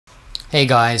Hey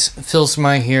guys, Phil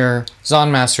Smythe here,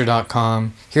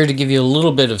 zonmaster.com, here to give you a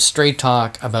little bit of straight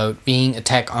talk about being a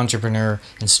tech entrepreneur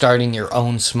and starting your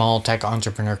own small tech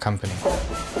entrepreneur company.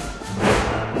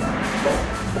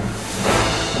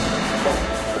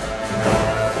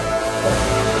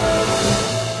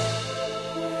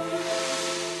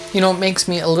 You know, it makes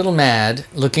me a little mad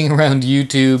looking around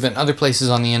YouTube and other places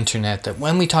on the internet that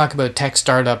when we talk about tech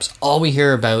startups, all we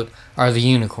hear about are the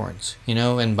unicorns, you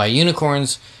know, and by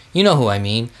unicorns, you know who I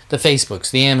mean, the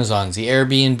Facebooks, the Amazons, the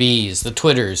Airbnbs, the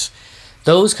Twitters,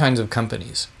 those kinds of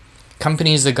companies.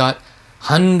 Companies that got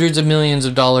hundreds of millions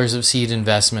of dollars of seed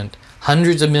investment,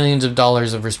 hundreds of millions of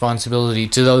dollars of responsibility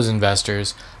to those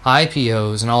investors,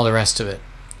 IPOs, and all the rest of it.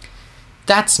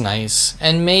 That's nice,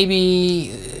 and maybe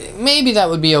that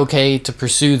would be okay to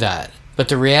pursue that. But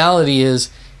the reality is,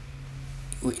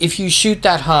 if you shoot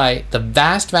that high, the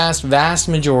vast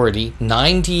majority,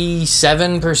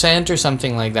 97% or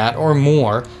something like that, or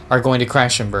more, are going to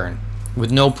crash and burn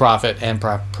with no profit and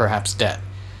perhaps debt.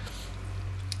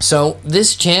 So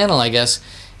this channel, I guess,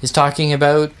 is talking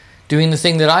about doing the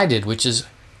thing that I did, which is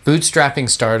bootstrapping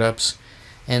startups.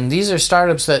 And these are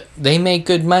startups that they make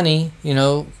good money, you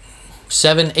know,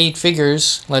 7-8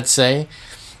 figures, let's say,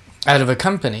 out of a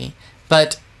company.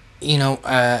 But you know,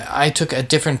 I took a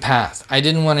different path. I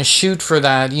didn't want to shoot for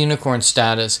that unicorn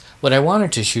status. What I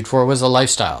wanted to shoot for was a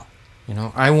lifestyle. You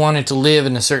know, I wanted to live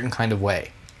in a certain kind of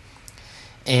way.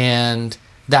 And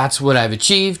that's what I've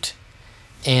achieved.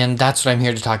 And that's what I'm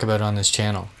here to talk about on this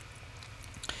channel.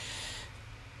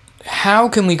 How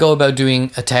can we go about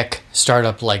doing a tech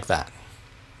startup like that?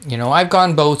 You know, I've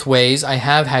gone both ways. I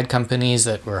have had companies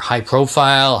that were high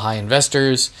profile, high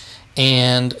investors,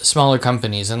 and smaller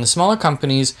companies. And the smaller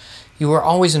companies, you are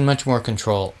always in much more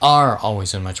control,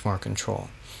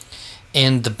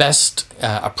 And the best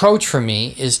approach for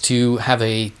me is to have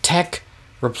a tech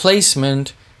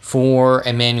replacement for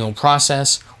a manual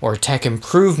process, or tech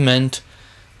improvement,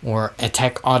 or a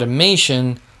tech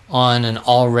automation on an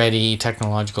already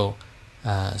technological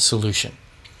solution.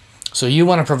 So you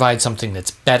want to provide something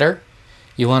that's better.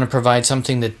 You want to provide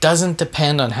something that doesn't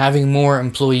depend on having more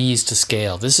employees to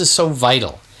scale. This is so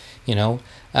vital, you know.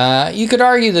 You could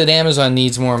argue that Amazon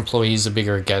needs more employees the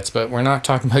bigger it gets, but we're not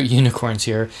talking about unicorns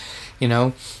here, you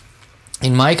know.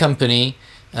 In my company,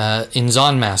 in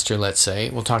ZonMaster, let's say,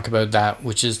 we'll talk about that,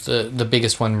 which is the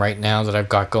biggest one right now that I've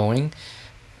got going.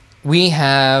 We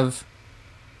have,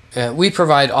 we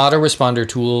provide autoresponder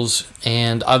tools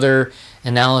and other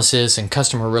analysis and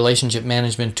customer relationship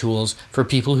management tools for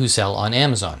people who sell on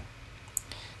Amazon.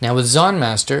 Now with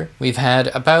ZonMaster, we've had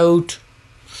about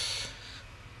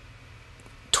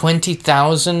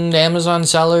 20,000 Amazon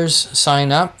sellers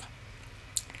sign up,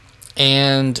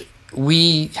 and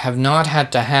we have not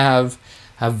had to have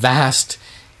a vast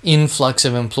influx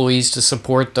of employees to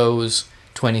support those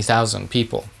 20,000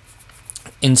 people.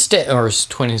 Instead, or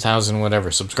 20,000 whatever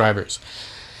subscribers.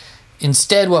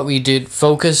 Instead, what we did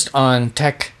focused on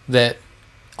tech that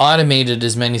automated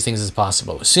as many things as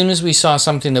possible. As soon as we saw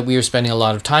something that we were spending a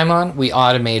lot of time on, we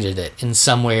automated it in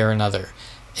some way or another.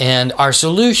 And our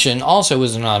solution also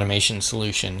was an automation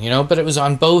solution, you know, but it was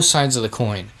on both sides of the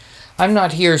coin. I'm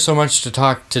not here so much to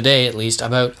talk today, at least,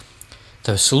 about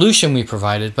the solution we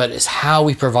provided, but it's how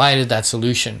we provided that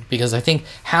solution. Because I think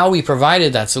how we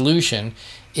provided that solution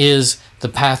is the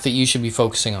path that you should be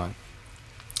focusing on.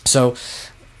 So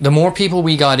the more people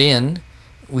we got in,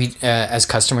 as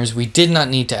customers, we did not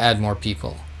need to add more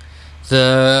people.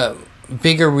 The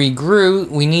bigger we grew,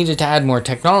 we needed to add more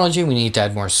technology, we needed to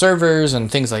add more servers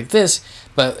and things like this,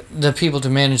 but the people to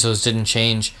manage those didn't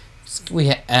change. We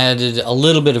added a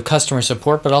little bit of customer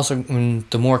support, but also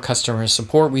the more customer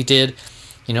support we did,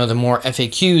 you know, the more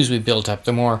FAQs we built up,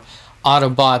 the more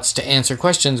Autobots to answer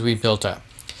questions we built up.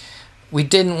 We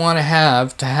didn't want to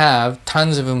have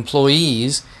tons of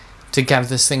employees to get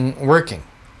this thing working.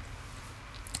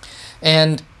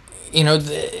 And you know,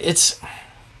 it's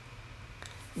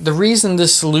the reason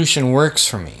this solution works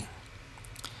for me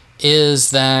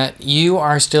is that you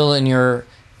are still in your,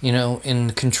 you know,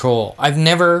 in control. I've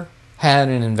never had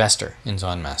an investor in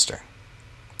ZonMaster,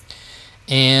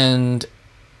 and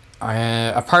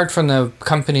apart from the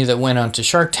company that went on to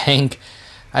Shark Tank,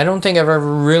 I don't think I've ever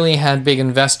really had big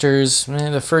investors.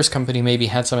 The first company maybe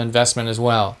had some investment as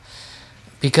well.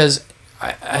 Because,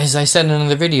 as I said in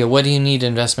another video, what do you need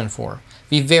investment for?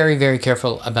 Be very, very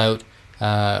careful about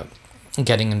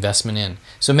getting investment in.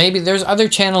 So maybe there's other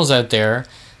channels out there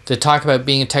that talk about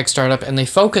being a tech startup, and they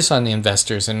focus on the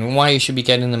investors and why you should be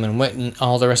getting them and what and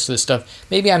all the rest of this stuff.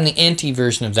 Maybe I'm the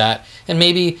anti-version of that, and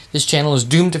maybe this channel is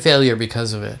doomed to failure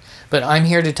because of it. But I'm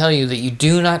here to tell you that you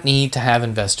do not need to have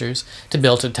investors to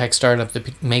build a tech startup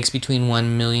that makes between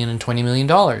 $1 million and $20 million.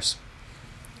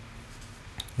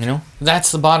 You know,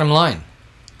 that's the bottom line.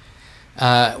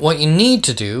 What you need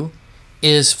to do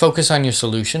is focus on your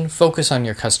solution, focus on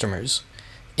your customers,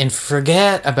 and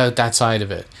forget about that side of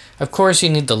it. Of course, you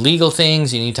need the legal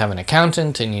things, you need to have an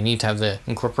accountant, and you need to have the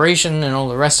incorporation and all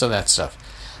the rest of that stuff.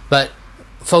 But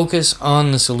focus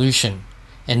on the solution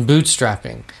and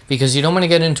bootstrapping, because you don't want to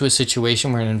get into a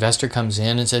situation where an investor comes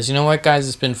in and says, you know what, guys,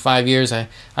 it's been 5 years, I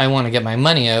want to get my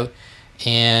money out,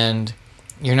 and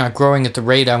you're not growing at the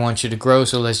rate I want you to grow,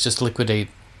 so let's just liquidate.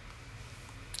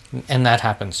 And that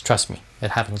happens, trust me,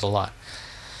 it happens a lot.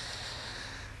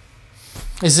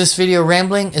 Is this video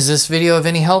rambling? Is this video of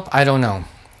any help? I don't know.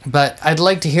 But I'd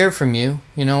like to hear from you.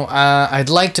 You know, I'd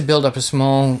like to build up a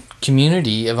small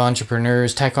community of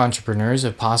entrepreneurs, tech entrepreneurs,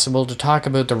 if possible, to talk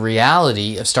about the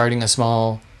reality of starting a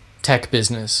small tech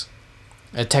business.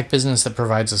 A tech business that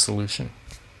provides a solution.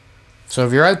 So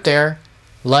if you're out there,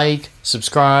 like,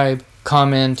 subscribe,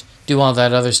 comment, do all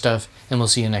that other stuff, and we'll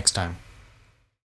see you next time.